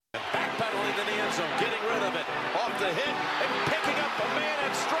into the end zone, getting rid of it. Off the hit and picking up a man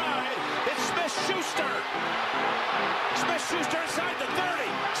in stride. It's Smith-Schuster. Smith-Schuster inside the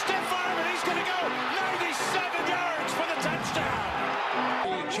 30. Stiff arm, and he's going to go 97 yards for the touchdown.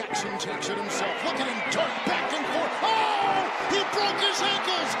 Jackson takes it himself. Look at him dart back and forth. Oh! He broke his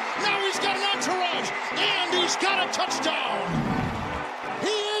ankles. Now he's got an entourage. And he's got a touchdown.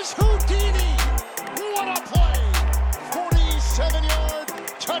 He is Houdini. What a play. 47-yard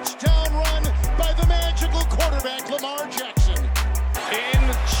touchdown run by the magical quarterback, Lamar Jackson. In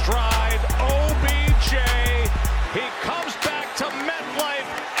stride, OBJ. He comes back to MetLife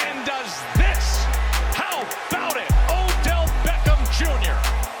and does this. How about it? Odell Beckham Jr.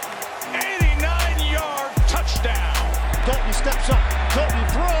 89-yard touchdown. Dalton steps up. Dalton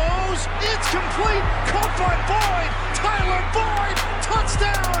throws. It's complete. Caught by Boyd. Tyler Boyd.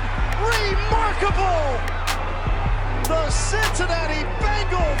 Touchdown. Remarkable. The Cincinnati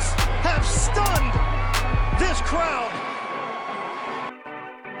Bengals have stunned this crowd.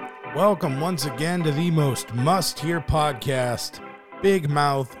 Welcome once again to the most must-hear podcast, Big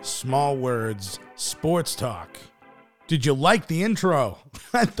Mouth, Small Words, Sports Talk. Did you like the intro?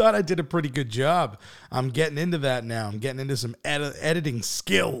 I thought I did a pretty good job. I'm getting into that now. I'm getting into some editing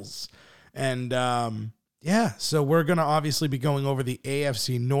skills. And so we're going to obviously be going over the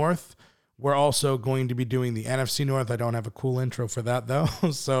AFC North. We're also going to be doing the NFC North. I don't have a cool intro for that, though.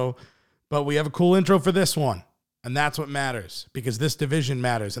 But we have a cool intro for this one. And that's what matters, because this division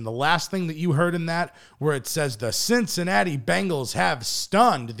matters. And the last thing that you heard in that, where it says the Cincinnati Bengals have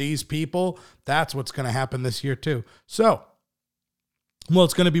stunned these people, that's what's going to happen this year too. So, well,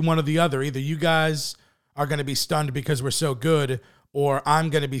 it's going to be one or the other. Either you guys are going to be stunned because we're so good, or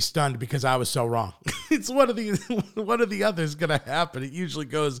I'm going to be stunned because I was so wrong. It's one of the others going to happen. It usually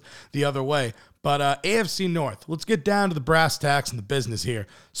goes the other way. But AFC North, let's get down to the brass tacks and the business here.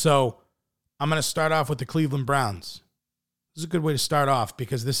 So, I'm going to start off with the Cleveland Browns. This is a good way to start off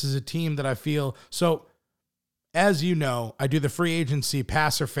because this is a team that I feel... So, as you know, I do the free agency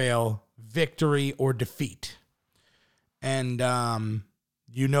pass or fail, victory or defeat. And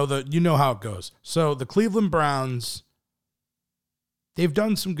you know how it goes. So, the Cleveland Browns, they've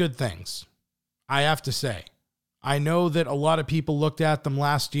done some good things, I have to say. I know that a lot of people looked at them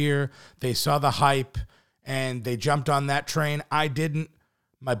last year. They saw the hype, and they jumped on that train. I didn't.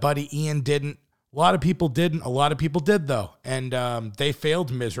 My buddy Ian didn't. A lot of people didn't. A lot of people did, though. And they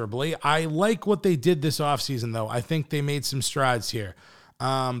failed miserably. I like what they did this offseason, though. I think they made some strides here.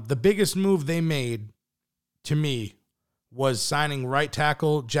 The biggest move they made, to me, was signing right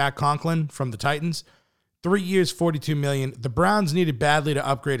tackle Jack Conklin from the Titans. 3 years, $42 million. The Browns needed badly to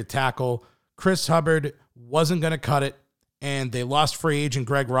upgrade a tackle. Chris Hubbard wasn't going to cut it. And they lost free agent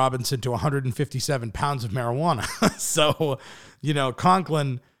Greg Robinson to 157 pounds of marijuana. So,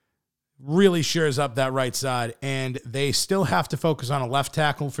 Conklin really shores up that right side. And they still have to focus on a left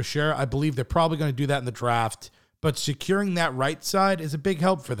tackle for sure. I believe they're probably going to do that in the draft. But securing that right side is a big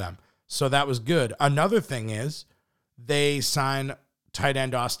help for them. So that was good. Another thing is they sign tight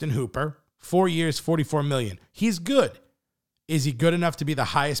end Austin Hooper. 4 years, $44 million. He's good. Is he good enough to be the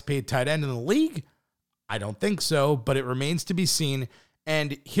highest paid tight end in the league? I don't think so, but it remains to be seen.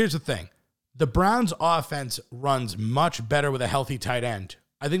 And here's the thing. The Browns' offense runs much better with a healthy tight end.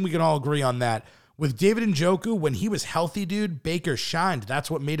 I think we can all agree on that. With David Njoku, when he was healthy, dude, Baker shined.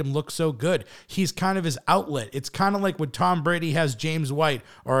 That's what made him look so good. He's kind of his outlet. It's kind of like when Tom Brady has James White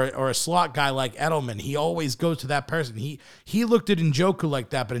or a slot guy like Edelman. He always goes to that person. He looked at Njoku like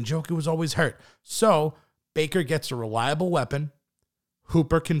that, but Njoku was always hurt. So Baker gets a reliable weapon.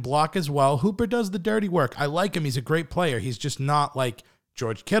 Hooper can block as well. Hooper does the dirty work. I like him. He's a great player. He's just not like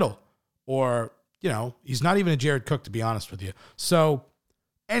George Kittle or, he's not even a Jared Cook, to be honest with you. So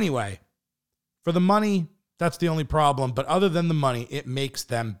anyway, for the money, that's the only problem. But other than the money, it makes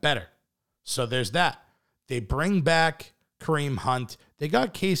them better. So there's that. They bring back Kareem Hunt. They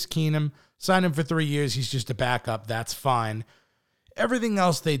got Case Keenum, signed him for 3 years. He's just a backup. That's fine. Everything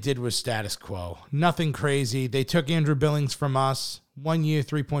else they did was status quo. Nothing crazy. They took Andrew Billings from us. 1 year,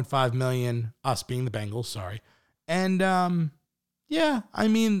 $3.5 million. Us being the Bengals, sorry. And,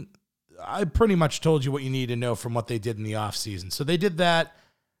 I pretty much told you what you need to know from what they did in the offseason. So they did that.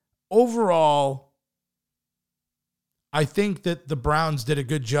 Overall, I think that the Browns did a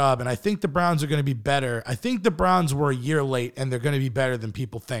good job, and I think the Browns are going to be better. I think the Browns were a year late, and they're going to be better than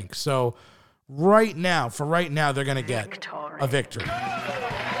people think. So right now, they're going to get a victory.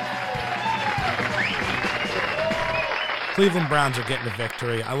 Cleveland Browns are getting a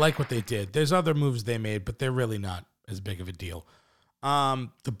victory. I like what they did. There's other moves they made, but they're really not as big of a deal.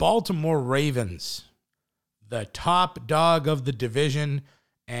 The Baltimore Ravens, the top dog of the division,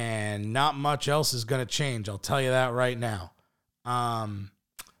 and not much else is going to change. I'll tell you that right now.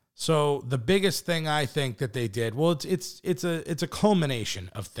 So the biggest thing I think that they did, well, it's a culmination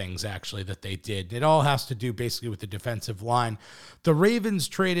of things actually that they did. It all has to do basically with the defensive line. The Ravens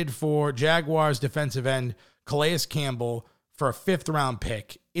traded for Jaguars defensive end Calais Campbell for a 5th round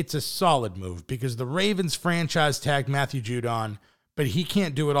pick. It's a solid move because the Ravens franchise tagged Matthew Judon, but he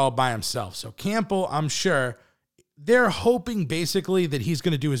can't do it all by himself. So Campbell, I'm sure they're hoping basically that he's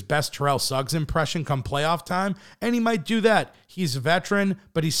going to do his best Terrell Suggs impression come playoff time, and he might do that. He's a veteran,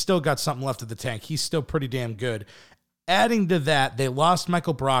 but he's still got something left in the tank. He's still pretty damn good. Adding to that, they lost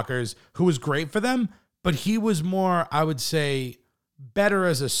Michael Brockers, who was great for them, but he was more, I would say, better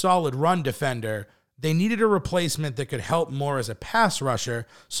as a solid run defender. They needed a replacement that could help more as a pass rusher,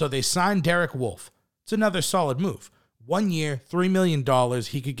 so they signed Derek Wolfe. It's another solid move. 1 year, $3 million.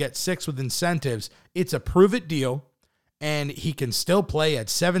 He could get 6 with incentives. It's a prove-it deal. And he can still play at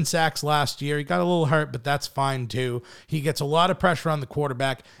 7 sacks last year. He got a little hurt, but that's fine too. He gets a lot of pressure on the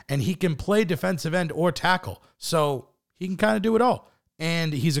quarterback, and he can play defensive end or tackle. So he can kind of do it all.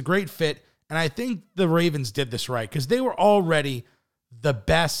 And he's a great fit. And I think the Ravens did this right because they were already the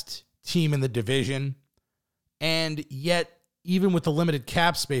best team in the division. And yet, even with the limited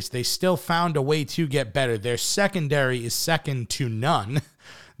cap space, they still found a way to get better. Their secondary is second to none.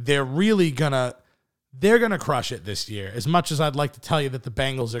 They're going to crush it this year. As much as I'd like to tell you that the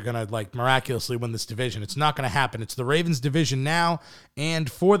Bengals are going to miraculously win this division, it's not going to happen. It's the Ravens division now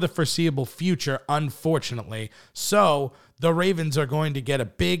and for the foreseeable future, unfortunately. So the Ravens are going to get a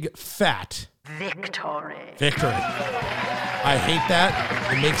big fat victory. I hate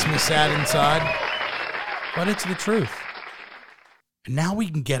that. It makes me sad inside, but it's the truth. And now we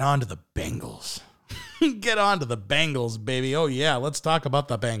can get on to the Bengals. Get on to the Bengals, baby. Oh yeah, let's talk about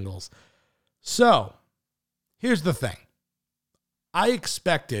the Bengals. So, here's the thing. I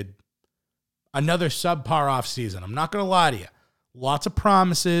expected another subpar offseason. I'm not going to lie to you. Lots of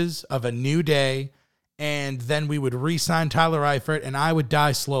promises of a new day, and then we would re-sign Tyler Eifert, and I would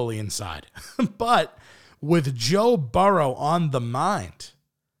die slowly inside. But with Joe Burrow on the mind,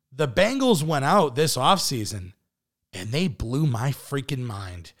 the Bengals went out this offseason, and they blew my freaking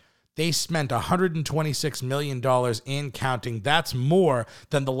mind. They spent $126 million and counting. That's more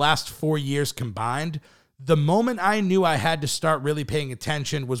than the last 4 years combined. The moment I knew I had to start really paying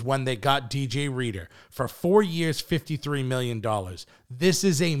attention was when they got DJ Reader for 4 years, $53 million. This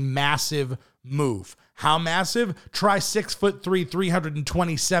is a massive move. How massive? Try 6'3",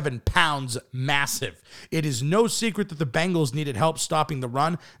 327 pounds massive. It is no secret that the Bengals needed help stopping the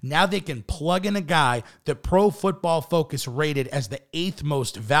run. Now they can plug in a guy that Pro Football Focus rated as the 8th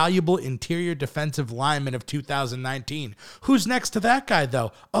most valuable interior defensive lineman of 2019. Who's next to that guy,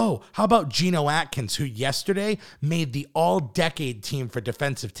 though? Oh, how about Geno Atkins, who yesterday made the all-decade team for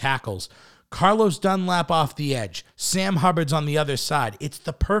defensive tackles? Carlos Dunlap off the edge. Sam Hubbard's on the other side. It's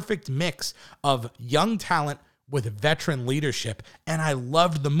the perfect mix of young talent with veteran leadership, and I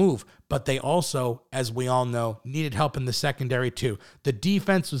loved the move. But they also, as we all know, needed help in the secondary too. The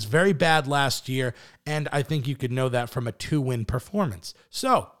defense was very bad last year, and I think you could know that from a 2-win performance.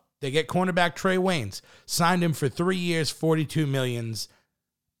 So they get cornerback Trey Waynes, signed him for 3 years, $42 million.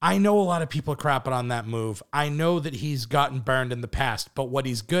 I know a lot of people are crapping on that move. I know that he's gotten burned in the past, but what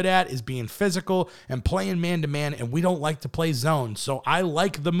he's good at is being physical and playing man-to-man, and we don't like to play zone, so I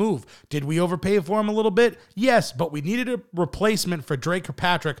like the move. Did we overpay for him a little bit? Yes, but we needed a replacement for Drake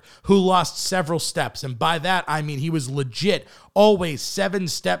Kirkpatrick, who lost several steps, and by that, I mean he was legit always 7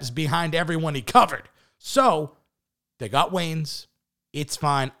 steps behind everyone he covered. So, they got Waynes. It's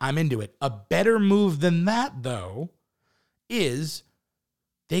fine. I'm into it. A better move than that, though, is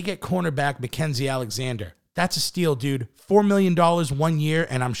they get cornerback Mackenzie Alexander. That's a steal, dude. $4 million 1 year,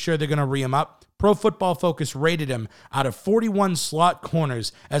 and I'm sure they're going to re him up. Pro Football Focus rated him out of 41 slot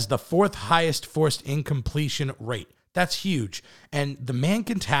corners as the 4th highest forced incompletion rate. That's huge. And the man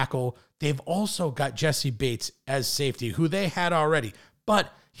can tackle. They've also got Jesse Bates as safety, who they had already.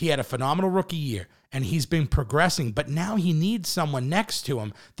 But he had a phenomenal rookie year, and he's been progressing, but now he needs someone next to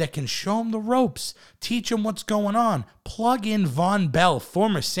him that can show him the ropes, teach him what's going on. Plug in Von Bell,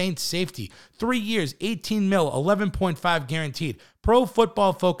 former Saints safety, 3 years, $18 million, 11.5 guaranteed. Pro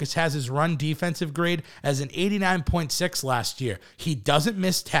Football Focus has his run defensive grade as an 89.6 last year. He doesn't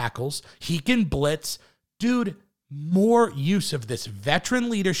miss tackles. He can blitz. Dude, more use of this veteran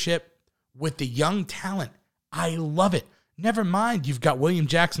leadership with the young talent. I love it. Never mind, you've got William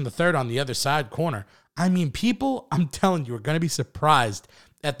Jackson III on the other side corner. I mean, people, I'm telling you, are going to be surprised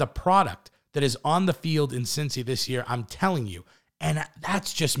at the product that is on the field in Cincy this year. I'm telling you. And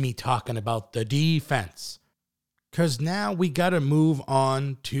that's just me talking about the defense. because now we got to move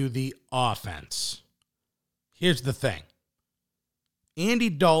on to the offense. Here's the thing. Andy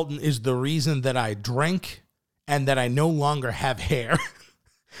Dalton is the reason that I drink and that I no longer have hair.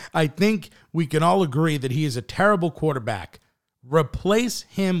 I think we can all agree that he is a terrible quarterback. Replace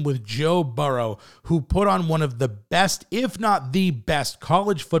him with Joe Burrow, who put on one of the best, if not the best,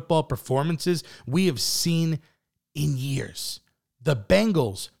 college football performances we have seen in years. The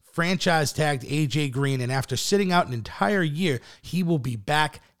Bengals franchise tagged AJ Green, and after sitting out an entire year, he will be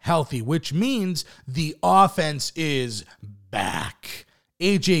back healthy, which means the offense is back.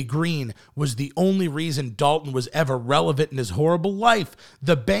 AJ Green was the only reason Dalton was ever relevant in his horrible life.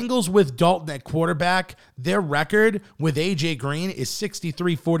 The Bengals with Dalton at quarterback, their record with AJ Green is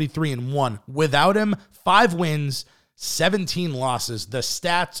 63-43-1. Without him, 5 wins, 17 losses. The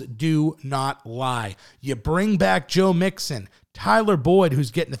stats do not lie. You bring back Joe Mixon, Tyler Boyd, who's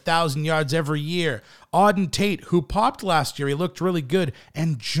getting 1,000 yards every year, Auden Tate, who popped last year, he looked really good,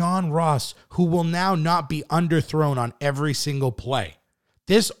 and John Ross, who will now not be underthrown on every single play.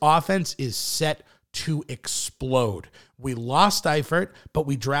 This offense is set to explode. We lost Eifert, but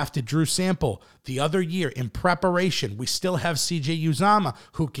we drafted Drew Sample. The other year, in preparation, we still have CJ Uzomah,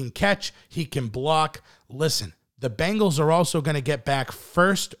 who can catch, he can block. Listen, the Bengals are also going to get back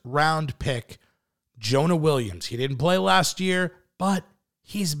first-round pick Jonah Williams. He didn't play last year, but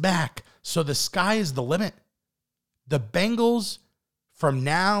he's back. So the sky is the limit. The Bengals, from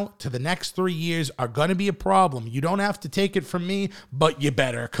now to the next 3 years, are going to be a problem. You don't have to take it from me, but you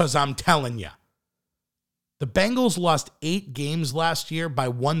better, because I'm telling you. The Bengals lost 8 games last year by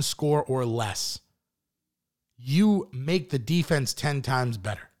 1 score or less. You make the defense 10 times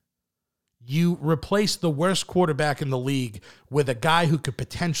better. You replace the worst quarterback in the league with a guy who could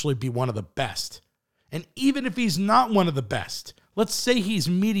potentially be one of the best. And even if he's not one of the best, let's say he's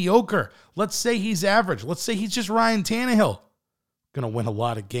mediocre. Let's say he's average. Let's say he's just Ryan Tannehill. Going to win a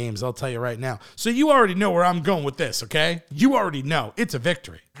lot of games, I'll tell you right now. So you already know where I'm going with this, okay? You already know. It's a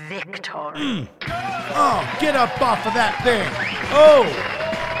victory. Victory. Oh, get up off of that thing. Oh.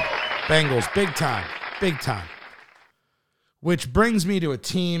 Bengals, big time. Big time. Which brings me to a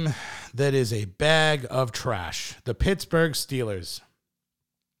team that is a bag of trash. The Pittsburgh Steelers.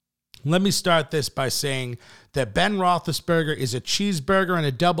 Let me start this by saying that Ben Roethlisberger is a cheeseburger and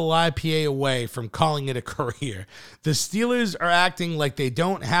a double IPA away from calling it a career. The Steelers are acting like they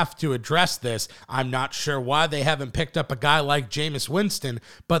don't have to address this. I'm not sure why they haven't picked up a guy like Jameis Winston,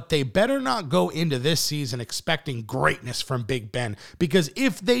 but they better not go into this season expecting greatness from Big Ben, because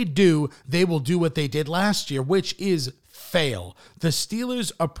if they do, they will do what they did last year, which is fail. The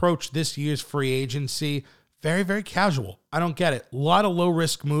Steelers approach this year's free agency very, very casual. I don't get it. A lot of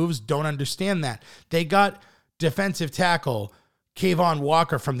low-risk moves. Don't understand that. They got defensive tackle Kayvon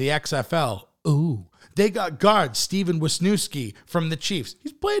Walker from the XFL. Ooh. They got guard Steven Wisniewski from the Chiefs.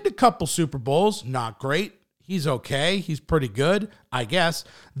 He's played a couple Super Bowls. Not great. He's okay. He's pretty good, I guess.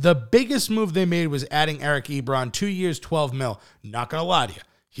 The biggest move they made was adding Eric Ebron, 2 years, $12 million. Not going to lie to you.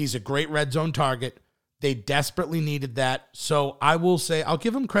 He's a great red zone target. They desperately needed that. So I will say, I'll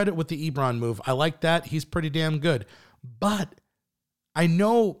give him credit with the Ebron move. I like that. He's pretty damn good. But I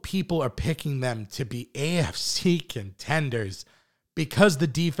know people are picking them to be AFC contenders because the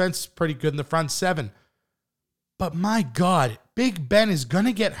defense is pretty good in the front seven. But my God, Big Ben is going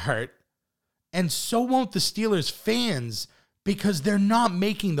to get hurt. And so won't the Steelers fans, because they're not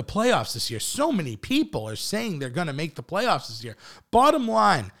making the playoffs this year. So many people are saying they're going to make the playoffs this year. Bottom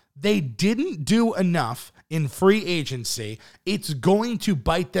line, they didn't do enough in free agency. It's going to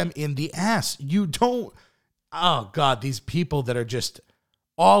bite them in the ass. You don't... Oh, God, these people that are just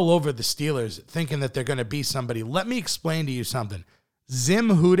all over the Steelers thinking that they're going to be somebody. Let me explain to you something. Zim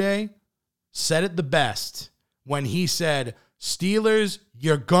Hude said it the best when he said, Steelers,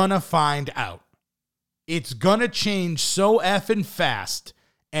 you're going to find out. It's going to change so effing fast.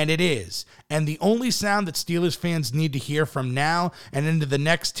 And it is. And the only sound that Steelers fans need to hear from now and into the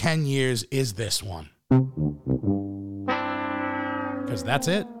next 10 years is this one. Because that's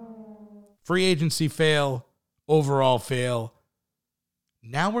it. Free agency fail. Overall fail.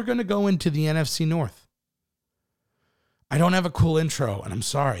 Now we're going to go into the NFC North. I don't have a cool intro, and I'm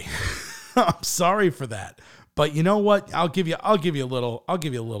sorry. I'm sorry for that. But you know what? I'll give you a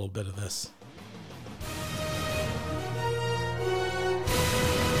little bit of this.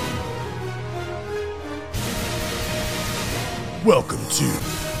 Welcome to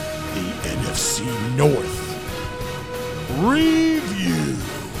the NFC North Review.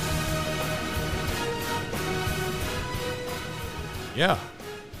 Yeah,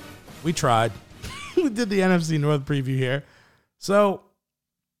 we tried. We did the NFC North preview here. So,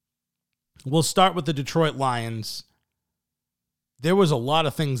 we'll start with the Detroit Lions. There was a lot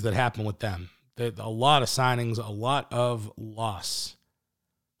of things that happened with them. A lot of signings, a lot of loss.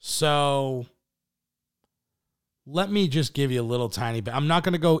 So let me just give you a little tiny bit. I'm not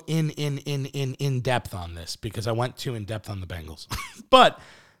going to go in depth on this because I went too in depth on the Bengals. But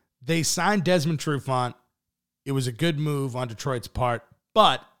they signed Desmond Trufant. It was a good move on Detroit's part,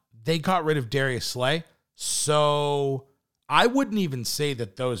 but they got rid of Darius Slay. So I wouldn't even say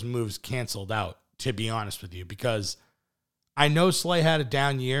that those moves canceled out, to be honest with you, because I know Slay had a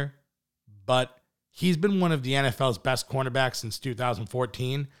down year, but he's been one of the NFL's best cornerbacks since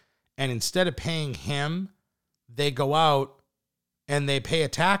 2014. And instead of paying him, they go out and they pay a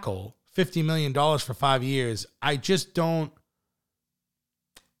tackle $50 million for 5 years. I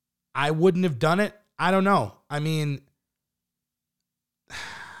wouldn't have done it. I don't know. I mean,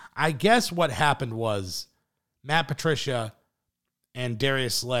 I guess what happened was Matt Patricia and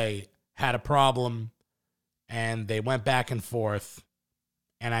Darius Slay had a problem and they went back and forth.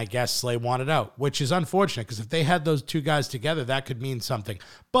 And I guess Slay wanted out, which is unfortunate because if they had those two guys together, that could mean something.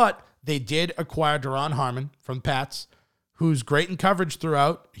 But they did acquire Daron Harmon from the Pats, who's great in coverage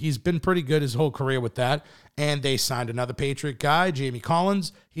throughout. He's been pretty good his whole career with that. And they signed another Patriot guy, Jamie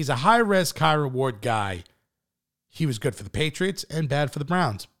Collins. He's a high-risk, high-reward guy. He was good for the Patriots and bad for the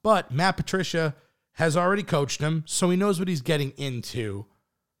Browns. But Matt Patricia has already coached him, so he knows what he's getting into.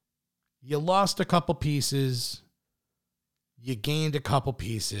 You lost a couple pieces. You gained a couple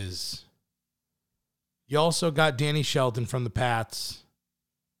pieces. You also got Danny Shelton from the Pats.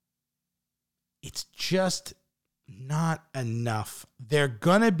 It's just not enough. They're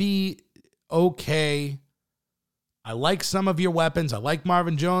going to be okay. I like some of your weapons. I like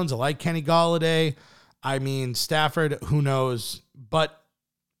Marvin Jones. I like Kenny Golladay. I mean, Stafford, who knows? But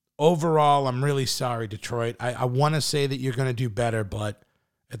overall, I'm really sorry, Detroit. I want to say that you're going to do better, but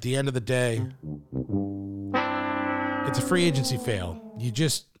at the end of the day, it's a free agency fail.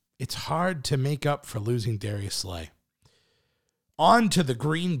 It's hard to make up for losing Darius Slay. On to the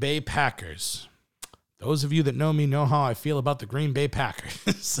Green Bay Packers. Those of you that know me know how I feel about the Green Bay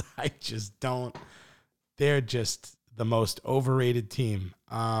Packers. I just don't. They're just the most overrated team.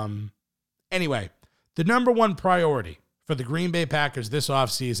 Anyway, the number one priority for the Green Bay Packers this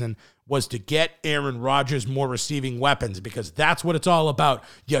offseason was to get Aaron Rodgers more receiving weapons because that's what it's all about.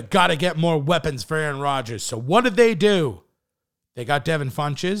 You got to get more weapons for Aaron Rodgers. So what did they do? They got Devin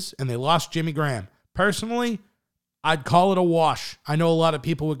Funchess and they lost Jimmy Graham. Personally, I'd call it a wash. I know a lot of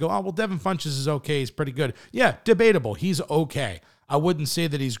people would go, oh, well, Devin Funchess is okay. He's pretty good. Yeah, debatable. He's okay. I wouldn't say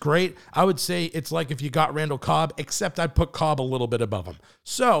that he's great. I would say it's like if you got Randall Cobb, except I'd put Cobb a little bit above him.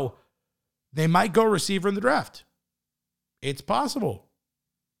 So they might go receiver in the draft. It's possible.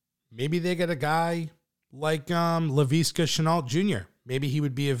 Maybe they get a guy like Laviska Shenault Jr. Maybe he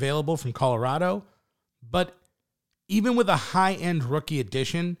would be available from Colorado. But even with a high-end rookie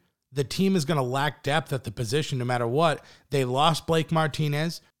addition, the team is going to lack depth at the position no matter what. They lost Blake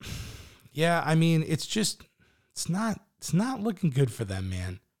Martinez. Yeah, I mean, it's not looking good for them,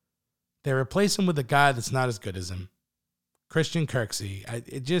 man. They replace him with a guy that's not as good as him. Christian Kirksey.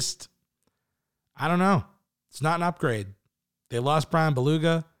 I don't know. It's not an upgrade. They lost Brian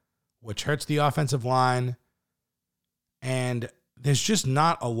Beluga, which hurts the offensive line. And there's just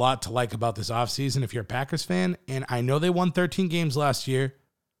not a lot to like about this offseason if you're a Packers fan. And I know they won 13 games last year,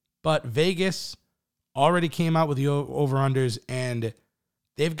 but Vegas already came out with the over-unders, and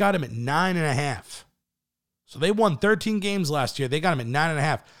they've got him at 9.5. So they won 13 games last year. They got him at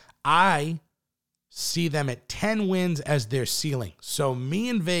 9.5. I see them at 10 wins as their ceiling. So me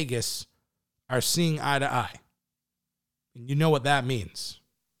and Vegas are seeing eye to eye. And you know what that means.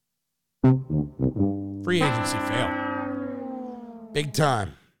 Free agency fail. Big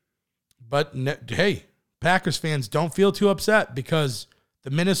time. But hey, Packers fans, don't feel too upset because the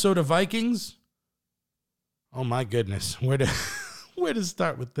Minnesota Vikings, oh my goodness, where to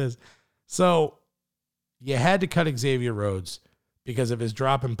start with this? So you had to cut Xavier Rhodes because of his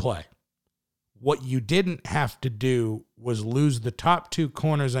drop in play. What you didn't have to do was lose the top two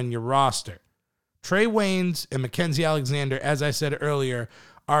corners on your roster. Trey Waynes and Mackenzie Alexander, as I said earlier,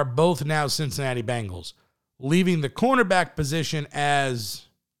 are both now Cincinnati Bengals, leaving the cornerback position as,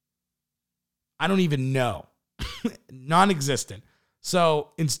 I don't even know, non-existent. So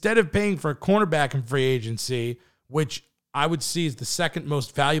instead of paying for a cornerback in free agency, which I would see as the second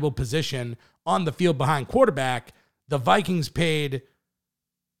most valuable position on the field behind quarterback, the Vikings paid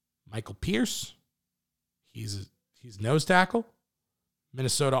Michael Pierce. He's nose tackle.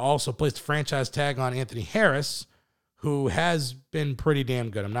 Minnesota also placed a franchise tag on Anthony Harris, who has been pretty damn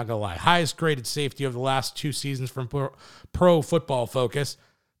good. I'm not going to lie. Highest graded safety over the last 2 seasons from Pro Football Focus.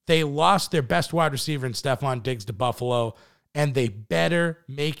 They lost their best wide receiver in Stephon Diggs to Buffalo, and they better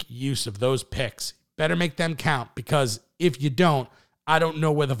make use of those picks. Better make them count, because if you don't, I don't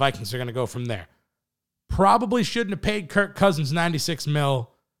know where the Vikings are going to go from there. Probably shouldn't have paid Kirk Cousins $96 million.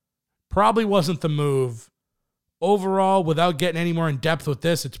 Probably wasn't the move. Overall, without getting any more in depth with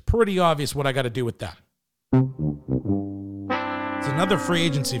this, it's pretty obvious what I got to do with them. It's another free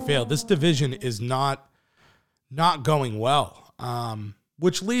agency fail. This division is not going well,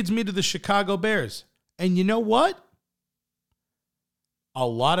 which leads me to the Chicago Bears. And you know what? A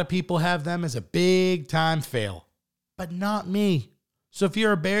lot of people have them as a big-time fail, but not me. So if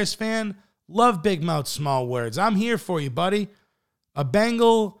you're a Bears fan, love big mouth, small words. I'm here for you, buddy. A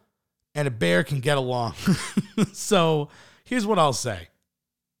Bengal and a Bear can get along. So here's what I'll say.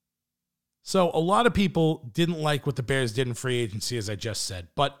 So a lot of people didn't like what the Bears did in free agency, as I just said,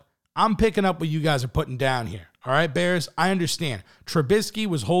 but I'm picking up what you guys are putting down here. All right, Bears, I understand. Trubisky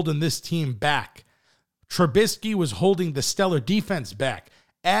was holding this team back. Trubisky was holding the stellar defense back.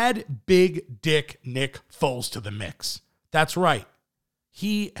 Add big dick Nick Foles to the mix. That's right.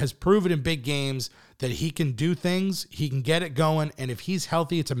 He has proven in big games that he can do things, he can get it going, and if he's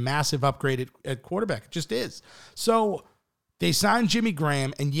healthy, it's a massive upgrade at quarterback. It just is. So they signed Jimmy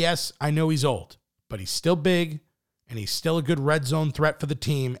Graham, and yes, I know he's old, but he's still big, and he's still a good red zone threat for the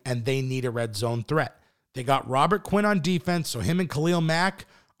team, and they need a red zone threat. They got Robert Quinn on defense, so him and Khalil Mack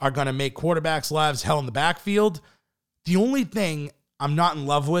are going to make quarterbacks' lives hell in the backfield. The only thing I'm not in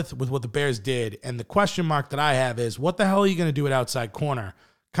love with what the Bears did, and the question mark that I have is, what the hell are you going to do at outside corner?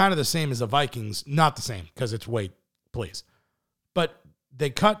 Kind of the same as the Vikings. Not the same, because it's Wade, please. But they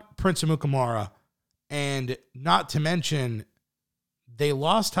cut Prince Amukamara, and not to mention, they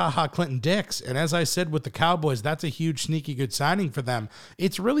lost HaHa Clinton Dix. And as I said with the Cowboys, that's a huge, sneaky good signing for them.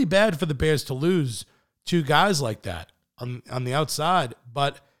 It's really bad for the Bears to lose two guys like that on the outside.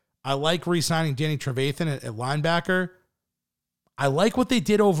 But I like re-signing Danny Trevathan at linebacker. I like what they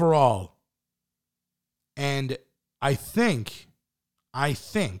did overall. And I think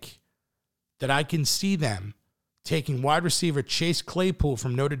that I can see them taking wide receiver Chase Claypool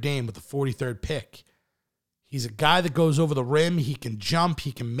from Notre Dame with the 43rd pick. He's a guy that goes over the rim. He can jump.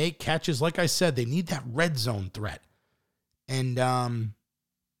 He can make catches. Like I said, they need that red zone threat. And,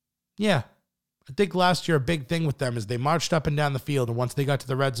 yeah, I think last year a big thing with them is they marched up and down the field, and once they got to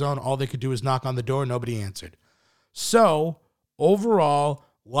the red zone, all they could do was knock on the door. Nobody answered. So, overall,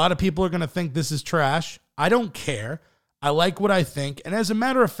 a lot of people are going to think this is trash. I don't care. I like what I think. And as a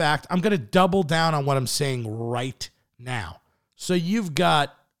matter of fact, I'm going to double down on what I'm saying right now. So you've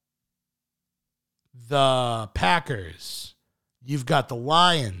got the Packers, you've got the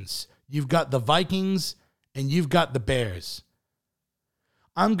Lions, you've got the Vikings, and you've got the Bears.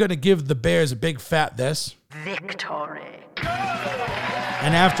 I'm going to give the Bears a big fat this. Victory.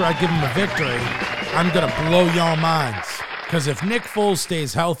 And after I give them a victory, I'm going to blow y'all minds. Because if Nick Foles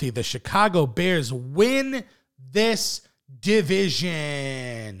stays healthy, the Chicago Bears win this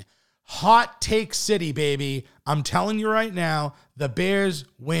division. Hot take city, baby. I'm telling you right now, the Bears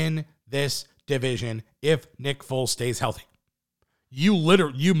win this division if Nick Foles stays healthy.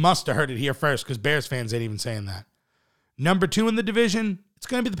 You must have heard it here first, because Bears fans ain't even saying that. Number 2 in the division, it's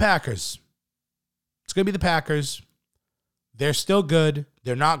going to be the Packers. It's going to be the Packers. They're still good.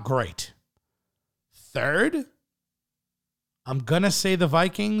 They're not great. Third, I'm going to say the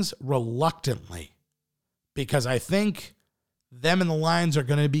Vikings reluctantly, because I think them and the Lions are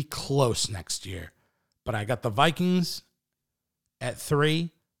going to be close next year. But I got the Vikings at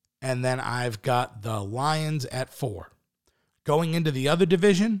 3, and then I've got the Lions at 4. Going into the other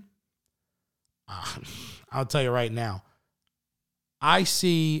division, I'll tell you right now, I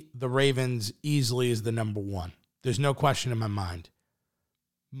see the Ravens easily as the number 1. There's no question in my mind.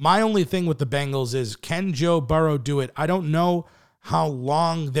 My only thing with the Bengals is, can Joe Burrow do it? I don't know how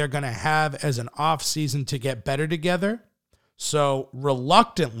long they're going to have as an offseason to get better together. So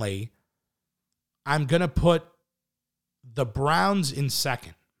reluctantly, I'm going to put the Browns in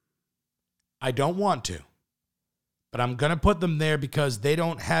second. I don't want to, but I'm going to put them there because they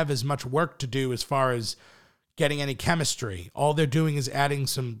don't have as much work to do as far as getting any chemistry. All they're doing is adding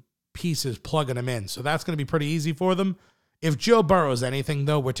some pieces, plugging them in. So that's going to be pretty easy for them. If Joe Burrow is anything,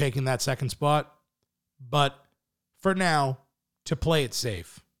 though, we're taking that second spot. But for now, to play it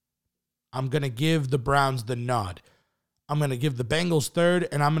safe, I'm going to give the Browns the nod. I'm going to give the Bengals third,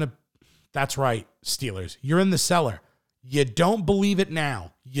 and that's right, Steelers. You're in the cellar. You don't believe it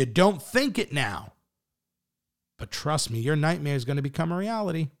now. You don't think it now. But trust me, your nightmare is going to become a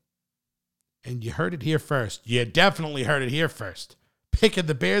reality. And you heard it here first. You definitely heard it here first. picking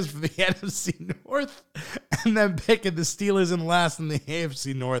the Bears for the NFC North, and then picking the Steelers in last in the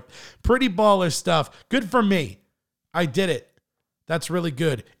AFC North. Pretty baller stuff. Good for me. I did it. That's really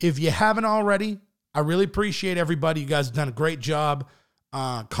good. If you haven't already, I really appreciate everybody. You guys have done a great job.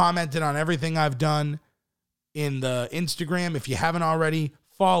 Commented on everything I've done in the Instagram. If you haven't already,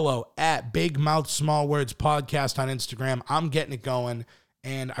 follow at Big Mouth Small Words Podcast on Instagram. I'm getting it going,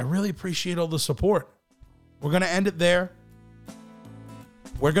 and I really appreciate all the support. We're going to end it there.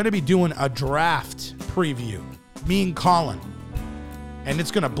 We're going to be doing a draft preview, me and Colin, and it's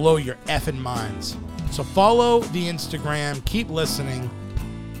going to blow your effing minds. So follow the Instagram, keep listening,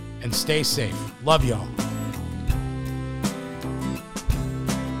 and stay safe. Love y'all.